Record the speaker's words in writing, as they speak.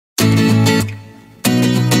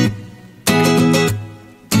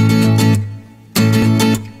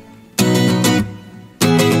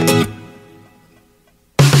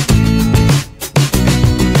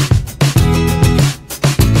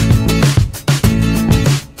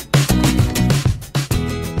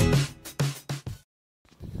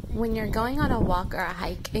When you're going on a walk or a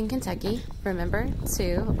hike in Kentucky, remember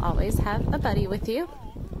to always have a buddy with you,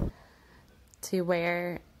 to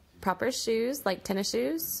wear proper shoes like tennis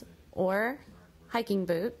shoes or hiking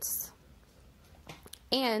boots,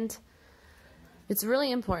 and it's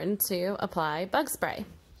really important to apply bug spray.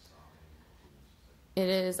 It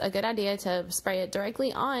is a good idea to spray it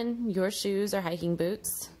directly on your shoes or hiking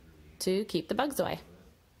boots to keep the bugs away.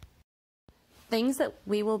 Things that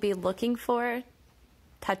we will be looking for,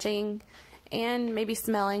 touching, and maybe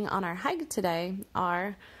smelling on our hike today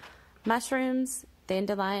are mushrooms,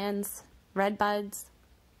 dandelions, red buds,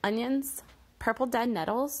 onions, purple dead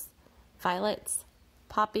nettles, violets,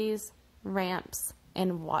 poppies, ramps,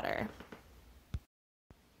 and water.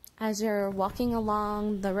 As you're walking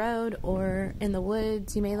along the road or in the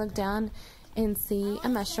woods, you may look down and see a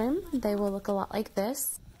mushroom. They will look a lot like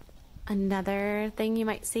this. Another thing you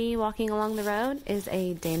might see walking along the road is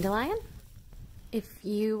a dandelion. If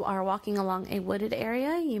you are walking along a wooded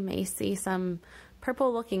area, you may see some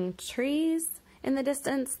purple looking trees in the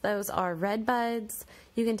distance. Those are red buds.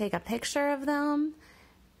 You can take a picture of them,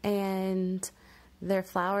 and their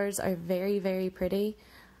flowers are very, very pretty.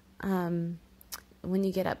 When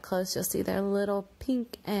you get up close, you'll see their little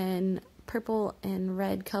pink and purple and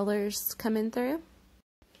red colors coming through.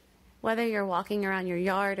 Whether you're walking around your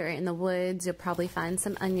yard or in the woods, you'll probably find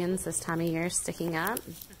some onions this time of year sticking up,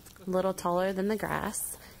 a little taller than the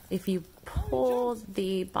grass. If you pull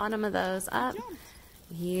the bottom of those up,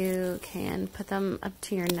 you can put them up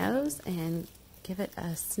to your nose and give it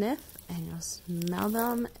a sniff, and you'll smell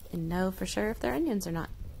them and know for sure if they're onions or not.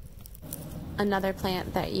 Another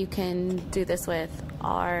plant that you can do this with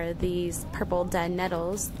are these purple dead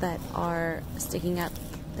nettles that are sticking up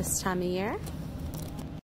this time of year.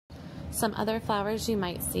 Some other flowers you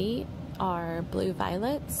might see are blue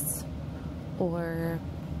violets or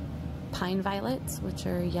pine violets, which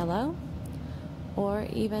are yellow, or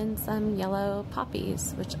even some yellow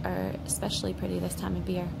poppies, which are especially pretty this time of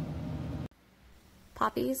year.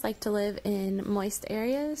 Poppies like to live in moist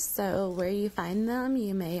areas, so where you find them,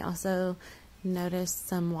 you may also notice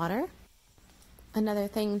some water. Another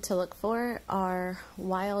thing to look for are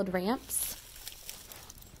wild ramps.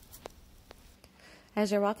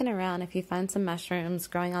 As you're walking around, if you find some mushrooms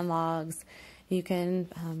growing on logs, you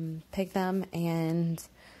can pick them and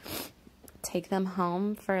take them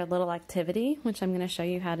home for a little activity, which I'm going to show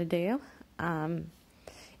you how to do.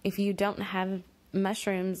 If you don't have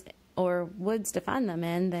mushrooms or woods to find them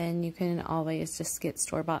in, then you can always just get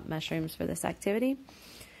store-bought mushrooms for this activity.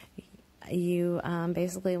 You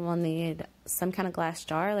basically will need some kind of glass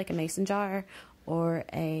jar, like a mason jar or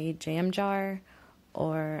a jam jar,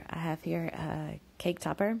 or I have here a cake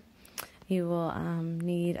topper. You will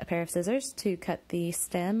need a pair of scissors to cut the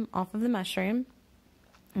stem off of the mushroom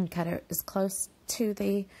and cut it as close to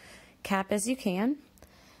the cap as you can.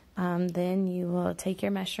 Then you will take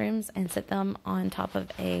your mushrooms and sit them on top of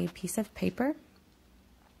a piece of paper,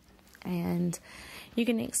 and you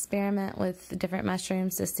can experiment with different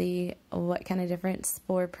mushrooms to see what kind of different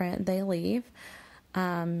spore print they leave.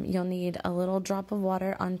 You'll need a little drop of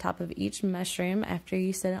water on top of each mushroom after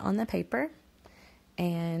you sit it on the paper,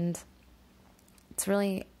 and it's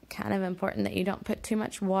really kind of important that you don't put too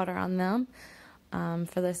much water on them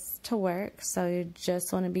for this to work, so you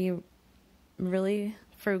just want to be really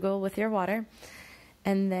frugal with your water.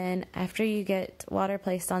 And then after you get water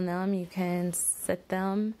placed on them, you can sit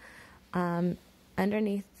them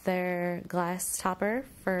underneath their glass topper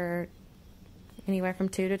for anywhere from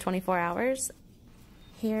 2 to 24 hours.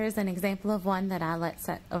 Here's an example of one that I let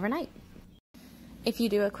set overnight. If you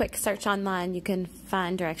do a quick search online, you can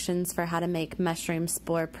find directions for how to make mushroom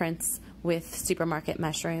spore prints with supermarket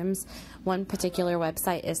mushrooms. One particular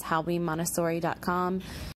website is howiemontessori.com.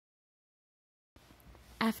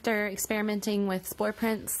 After experimenting with spore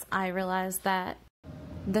prints, I realized that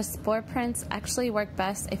the spore prints actually work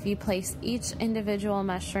best if you place each individual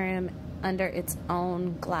mushroom under its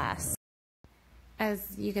own glass.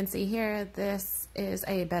 As you can see here, this is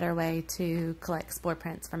a better way to collect spore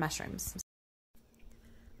prints for mushrooms.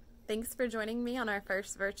 Thanks for joining me on our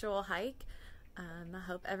first virtual hike. I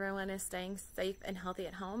hope everyone is staying safe and healthy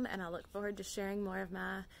at home, and I look forward to sharing more of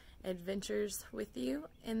my adventures with you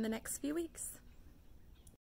in the next few weeks.